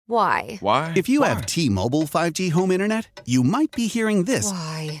Why? Why? If you have T-Mobile 5G home internet, you might be hearing this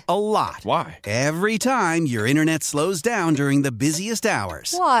Why? a lot. Why? Every time your internet slows down during the busiest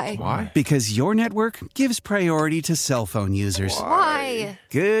hours. Why? Why? Because your network gives priority to cell phone users. Why?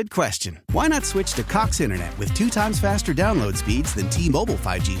 Good question. Why not switch to Cox Internet with 2 times faster download speeds than T-Mobile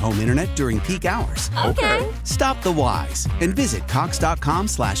 5G home internet during peak hours? Okay. Stop the whys and visit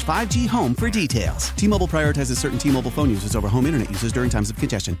cox.com/5G home for details. T-Mobile prioritizes certain T-Mobile phone users over home internet users during times of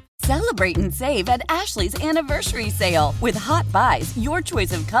congestion. Celebrate and save at Ashley's Anniversary Sale. With Hot Buys, your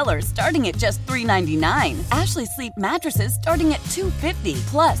choice of colors starting at just $3.99. Ashley Sleep mattresses starting at $2.50.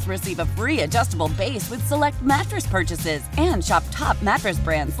 Plus, receive a free adjustable base with select mattress purchases. And shop top mattress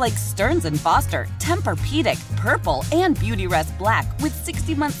brands like Stearns & Foster, Tempur-Pedic, Purple, and Beautyrest Black with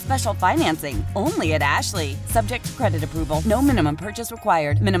 60-month special financing. Only at Ashley. Subject to credit approval. No minimum purchase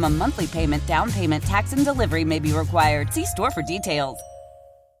required. Minimum monthly payment, down payment, tax, and delivery may be required. See store for details.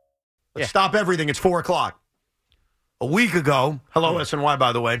 Let's stop everything. It's 4 o'clock. A week ago, hello SNY,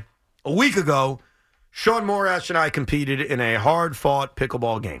 by the way. A week ago, Shaun Morash and I competed in a hard-fought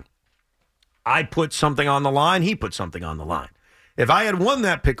pickleball game. I put something on the line. He put something on the line. If I had won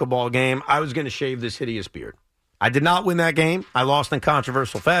that pickleball game, I was going to shave this hideous beard. I did not win that game. I lost in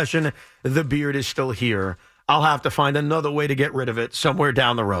controversial fashion. The beard is still here. I'll have to find another way to get rid of it somewhere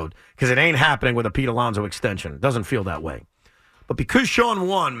down the road because it ain't happening with a Pete Alonso extension. It doesn't feel that way. But because Shaun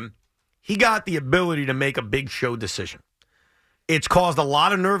won, he got the ability to make a big show decision. It's caused a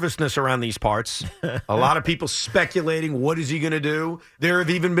lot of nervousness around these parts. A lot of people speculating, what is he going to do? There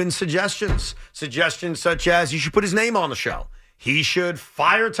have even been suggestions. Suggestions such as he should put his name on the show. He should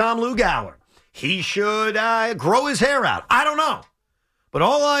fire Tom Lugauer. He should grow his hair out. I don't know. But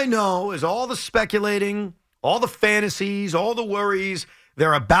all I know is all the speculating, all the fantasies, all the worries,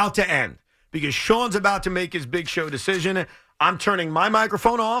 they're about to end. Because Shaun's about to make his big show decision. I'm turning my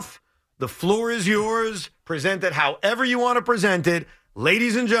microphone off. The floor is yours. Present it however you want to present it.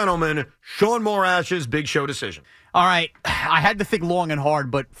 Ladies and gentlemen, Shaun Morash's big show decision. All right. I had to think long and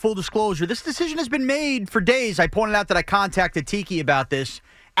hard, but full disclosure, this decision has been made for days. I pointed out that I contacted Tiki about this,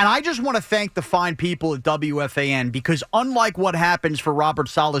 and I just want to thank the fine people at WFAN because unlike what happens for Robert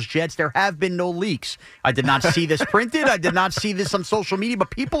Saleh's Jets, there have been no leaks. I did not see this printed. I did not see this on social media, but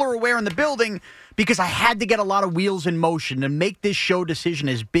people are aware in the building because I had to get a lot of wheels in motion to make this show decision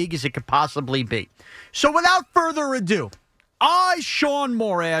as big as it could possibly be. So without further ado, I, Shaun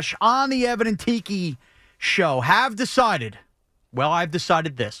Morash, on the Evan and Tiki show, have decided, well, I've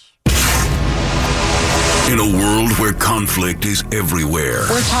decided this. In a world where conflict is everywhere.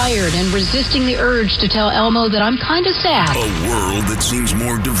 We're tired and resisting the urge to tell Elmo that I'm kind of sad. A world that seems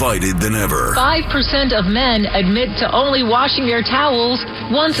more divided than ever. 5% of men admit to only washing their towels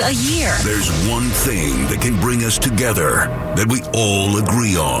once a year. There's one thing that can bring us together that we all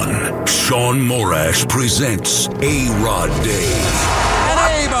agree on. Shaun Morash presents A-Rod Day. An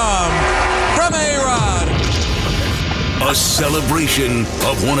A-bomb from A-Rod. A celebration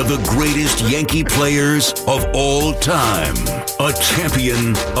of one of the greatest Yankee players of all time. A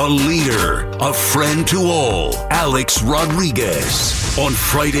champion, a leader, a friend to all, Alex Rodriguez. On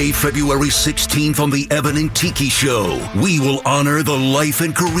Friday, February 16th on the Evan and Tiki Show, we will honor the life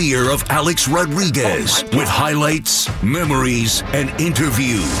and career of Alex Rodriguez with highlights, memories, and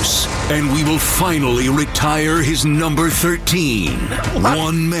interviews. And we will finally retire his number 13.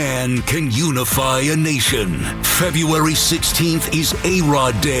 One man can unify a nation. February 16th is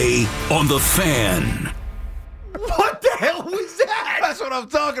A-Rod Day on The Fan. What the hell was that? That's what I'm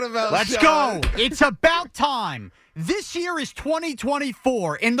talking about. Let's go. It's about time. This year is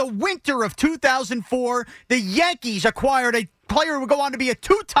 2024. In the winter of 2004, the Yankees acquired a player who would go on to be a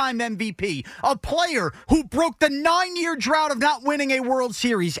 2-time MVP, a player who broke the 9-year drought of not winning a World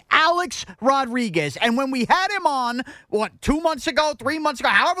Series, Alex Rodriguez. And when we had him on, 2 months ago, 3 months ago,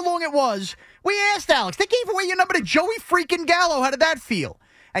 however long it was, we asked Alex, they gave away your number to Joey freaking Gallo. How did that feel?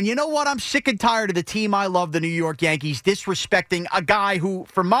 And you know what? I'm sick and tired of the team I love, the New York Yankees, disrespecting a guy who,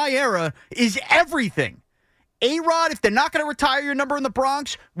 for my era, is everything. A-Rod, if they're not going to retire your number in the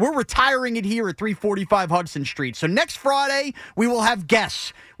Bronx, we're retiring it here at 345 Hudson Street. So next Friday, we will have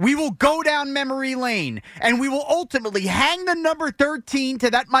guests. We will go down memory lane, and we will ultimately hang the number 13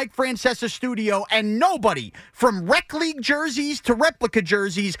 to that Mike Francesa studio, and nobody, from rec league jerseys to replica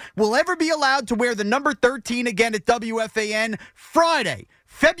jerseys, will ever be allowed to wear the number 13 again at WFAN. Friday,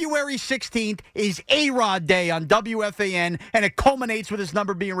 February 16th is A-Rod Day on WFAN, and it culminates with his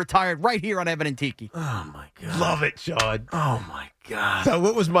number being retired right here on Evan and Tiki. Oh, my God. Love it, Shaun. Oh, my God. So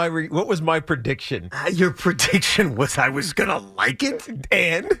what was my prediction? Your prediction was I was going to like it,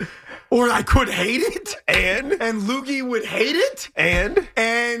 or I could hate it, and Loogie would hate it,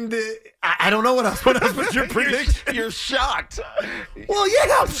 and I don't know what else. What else was your prediction? You're shocked. Well,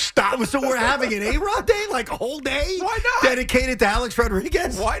 yeah, I'm stopped. So we're having an A-Rod day, like a whole day? Why not? Dedicated to Alex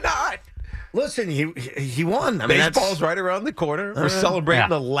Rodriguez? Why not? Listen, he won. I mean, Baseball's right around the corner. We're celebrating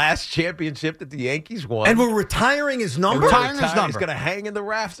the last championship that the Yankees won. And we're retiring his number? He's going to hang in the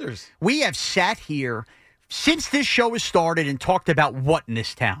rafters. We have sat here since this show has started and talked about what in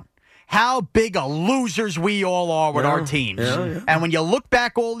this town. How big of losers we all are with our teams. Yeah. And when you look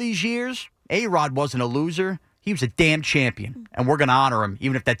back all these years, A-Rod wasn't a loser. He was a damn champion, and we're going to honor him,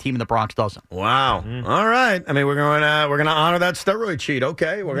 even if that team in the Bronx doesn't. Wow! All right. I mean, we're going to honor that steroid cheat.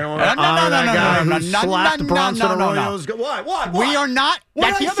 Okay, we're going to honor that guy who slapped Bronson Arroyo's. What? We are not.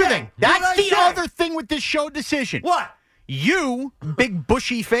 That's the other thing. That's the other thing with this show decision. What? You, big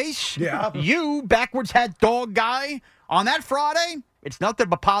bushy face. Yeah. You, backwards hat dog guy. On that Friday, it's nothing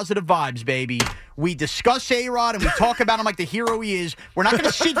but positive vibes, baby. We discuss A-Rod and we talk about him like the hero he is. We're not going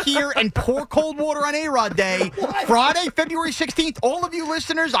to sit here and pour cold water on A-Rod Day. Friday, February 16th, all of you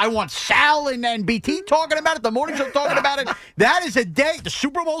listeners, I want Sal and BT talking about it, the morning show talking about it. That is a day. The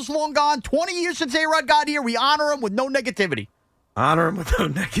Super Bowl's long gone. 20 years since A-Rod got here. We honor him with no negativity. Honor him with no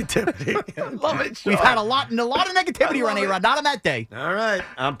negativity. I love it, Sean. We've had a lot of negativity around A-Rod, not on that day. All right.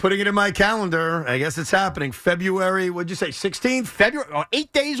 I'm putting it in my calendar. I guess it's happening. February, what'd you say, 16th? February,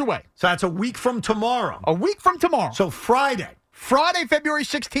 8 days away. So that's a week from tomorrow. A week from tomorrow. So Friday, February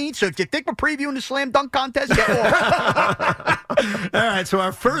 16th. So if you think we're previewing the slam dunk contest, get off. All right. So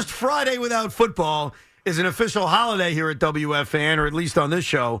our first Friday without football is an official holiday here at WFAN, or at least on this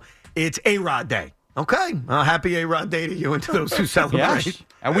show. It's A-Rod Day. Okay. Happy A-Rod Day to you and to those who celebrate. Yes.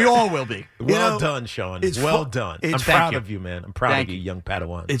 And we all will be. Well done, Sean. Well done. I'm proud of you, man. I'm proud of you, young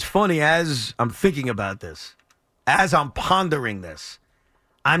Padawan. It's funny, as I'm thinking about this, as I'm pondering this,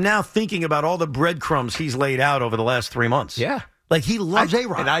 I'm now thinking about all the breadcrumbs he's laid out over the last 3 months. Yeah. Like, he loves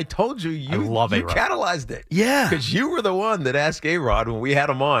A-Rod. And I told you, you catalyzed it. Yeah. Because you were the one that asked A-Rod when we had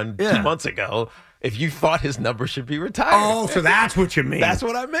him on 2 months ago if you thought his number should be retired. Oh, so that's what you mean. That's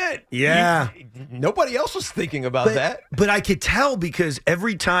what I meant. Yeah. Nobody else was thinking about that. But I could tell, because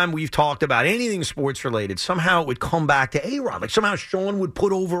every time we've talked about anything sports related, somehow it would come back to A-Rod. Like, somehow Sean would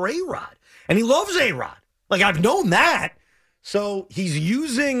put over A-Rod. And he loves A-Rod. Like, I've known that. So he's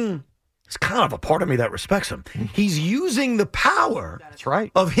using... It's kind of a part of me that respects him. He's using the power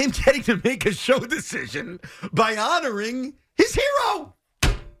of him getting to make a show decision by honoring his hero.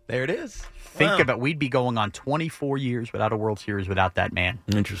 There it is. Think of it. We'd be going on 24 years without a World Series without that man.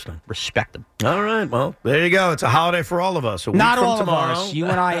 Interesting. Respect him. All right. Well, there you go. It's a holiday for all of us. Not all of us. You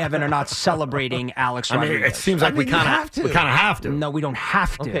and I, Evan, are not celebrating Alex Rodriguez. I mean, it seems like we kind of have to. No, we don't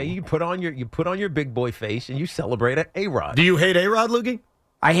have to. Okay, you put on your big boy face and you celebrate A-Rod. Do you hate A-Rod, Lukey?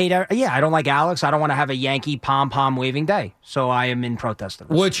 I hate I don't like Alex. I don't want to have a Yankee pom-pom waving day. So I am in protest of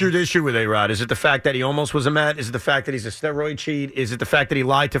this. What's your issue with A-Rod? Is it the fact that he almost was a Met? Is it the fact that he's a steroid cheat? Is it the fact that he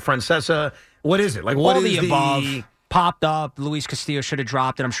lied to Francesa? What is it? Like, what all is the above. Popped up. Luis Castillo should have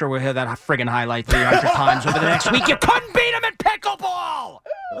dropped it. I'm sure we'll hear that friggin' highlight 300 times over the next week. You couldn't beat him in pickleball!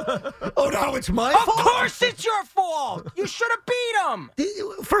 Oh, no, it's my fault? fault? Of course it's your fault! You should have beat him!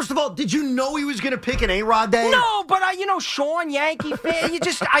 First of all, did you know he was going to pick an A-Rod day? No, but Sean, Yankee fan,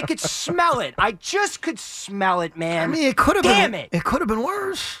 I could smell it. I just could smell it, man. I mean, it could have been. Damn it. It could have been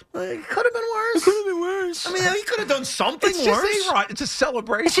worse. It could have been worse. I mean, he could have done something worse. Just A-Rod. It's a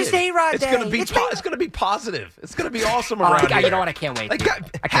celebration. It's just A-Rod day. It's going to be positive. It's going to be awesome around here. You know what? I can't wait. I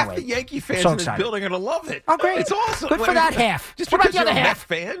can't wait. The Yankee fans in this building are going to love it. Oh, great. It's awesome. Good for that half. Just what because about the other you're a half?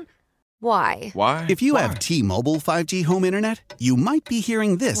 Met fan. Why? If you have T-Mobile 5G home internet, you might be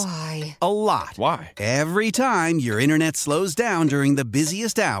hearing this a lot. Why? Every time your internet slows down during the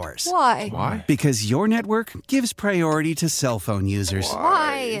busiest hours. Why? Because your network gives priority to cell phone users.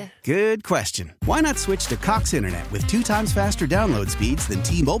 Why? Good question. Why not switch to Cox Internet with 2 times faster download speeds than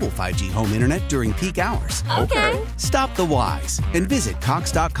T-Mobile 5G home internet during peak hours? Okay. Stop the whys and visit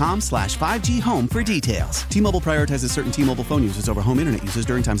cox.com/5G home for details. T-Mobile prioritizes certain T-Mobile phone users over home internet users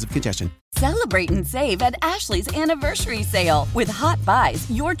during times of congestion. Celebrate and save at Ashley's Anniversary Sale. With Hot Buys,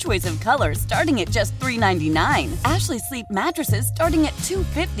 your choice of colors starting at just $3.99. Ashley Sleep mattresses starting at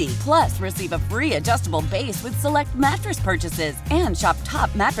 $2.50. Plus, receive a free adjustable base with select mattress purchases. And shop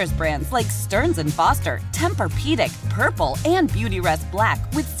top mattress brands like Stearns & Foster, Tempur-Pedic, Purple, and Beautyrest Black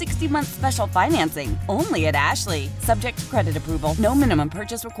with 60-month special financing. Only at Ashley. Subject to credit approval. No minimum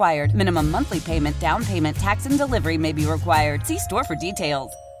purchase required. Minimum monthly payment, down payment, tax, and delivery may be required. See store for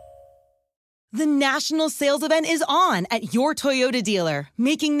details. The national sales event is on at your Toyota dealer,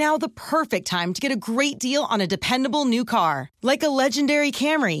 making now the perfect time to get a great deal on a dependable new car. Like a legendary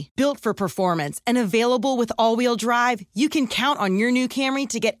Camry, built for performance and available with all-wheel drive, you can count on your new Camry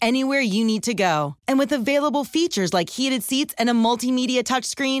to get anywhere you need to go. And with available features like heated seats and a multimedia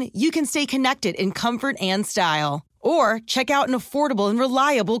touchscreen, you can stay connected in comfort and style. Or check out an affordable and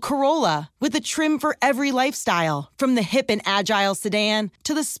reliable Corolla with a trim for every lifestyle, from the hip and agile sedan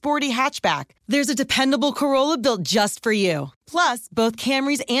to the sporty hatchback. There's a dependable Corolla built just for you. Plus, both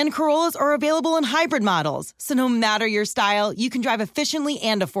Camrys and Corollas are available in hybrid models, so no matter your style, you can drive efficiently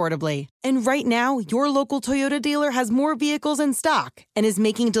and affordably. And right now, your local Toyota dealer has more vehicles in stock and is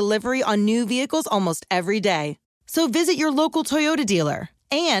making delivery on new vehicles almost every day. So visit your local Toyota dealer.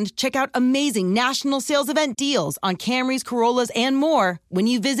 And check out amazing national sales event deals on Camrys, Corollas, and more when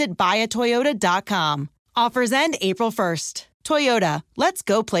you visit buyatoyota.com. Offers end April 1st. Toyota, let's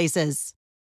go places.